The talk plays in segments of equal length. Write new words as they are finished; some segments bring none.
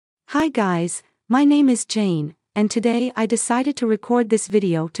Hi guys, my name is Jane, and today I decided to record this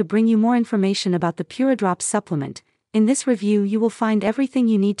video to bring you more information about the Puradrop supplement. In this review you will find everything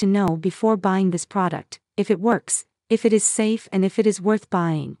you need to know before buying this product, if it works, if it is safe and if it is worth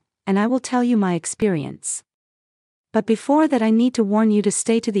buying, and I will tell you my experience. But before that I need to warn you to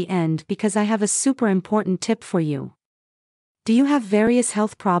stay to the end because I have a super important tip for you. Do you have various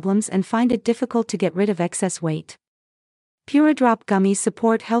health problems and find it difficult to get rid of excess weight? Puradrop Gummies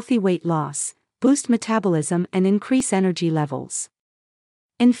support healthy weight loss, boost metabolism and increase energy levels.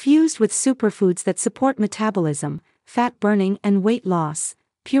 Infused with superfoods that support metabolism, fat burning and weight loss,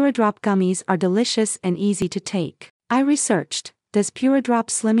 Puradrop Gummies are delicious and easy to take. I researched, does Puradrop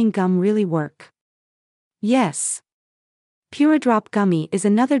Slimming Gum really work? Yes. Puradrop Gummy is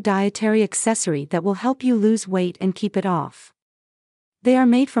another dietary accessory that will help you lose weight and keep it off. They are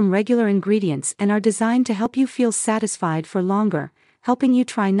made from regular ingredients and are designed to help you feel satisfied for longer, helping you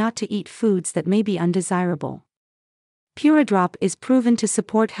try not to eat foods that may be undesirable. Puradrop is proven to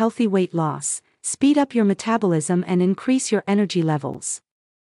support healthy weight loss, speed up your metabolism and increase your energy levels.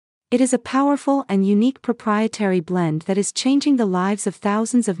 It is a powerful and unique proprietary blend that is changing the lives of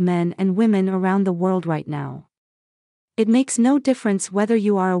thousands of men and women around the world right now. It makes no difference whether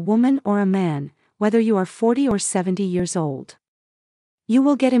you are a woman or a man, whether you are 40 or 70 years old. You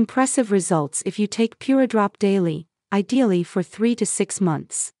will get impressive results if you take Puradrop daily, ideally for 3 to 6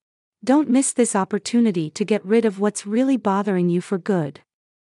 months. Don't miss this opportunity to get rid of what's really bothering you for good.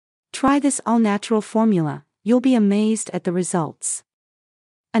 Try this all-natural formula, you'll be amazed at the results.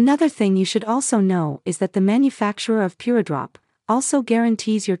 Another thing you should also know is that the manufacturer of Puradrop also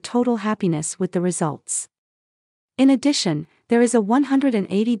guarantees your total happiness with the results. In addition, there is a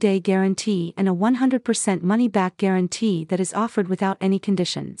 180-day guarantee and a 100% money-back guarantee that is offered without any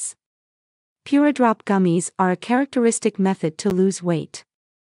conditions. Puradrop Gummies are a characteristic method to lose weight.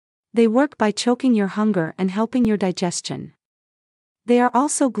 They work by choking your hunger and helping your digestion. They are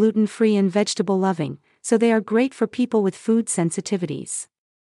also gluten-free and vegetable-loving, so they are great for people with food sensitivities.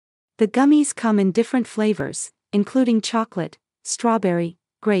 The gummies come in different flavors, including chocolate, strawberry,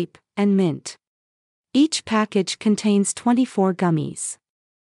 grape, and mint. Each package contains 24 gummies.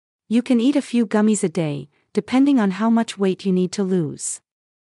 You can eat a few gummies a day, depending on how much weight you need to lose.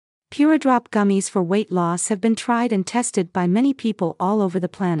 Puradrop Gummies for weight loss have been tried and tested by many people all over the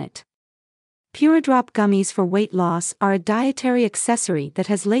planet. Puradrop Gummies for weight loss are a dietary accessory that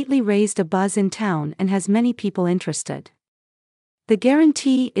has lately raised a buzz in town and has many people interested. The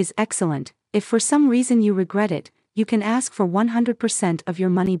guarantee is excellent. If for some reason you regret it, you can ask for 100% of your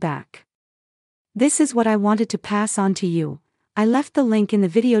money back. This is what I wanted to pass on to you. I left the link in the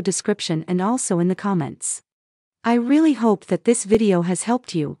video description and also in the comments. I really hope that this video has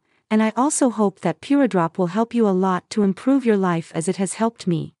helped you, and I also hope that Puradrop will help you a lot to improve your life as it has helped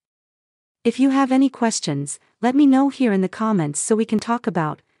me. If you have any questions, let me know here in the comments so we can talk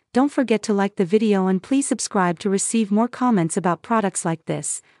about. Don't forget to like the video and please subscribe to receive more comments about products like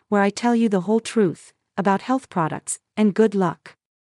this, where I tell you the whole truth about health products, and good luck.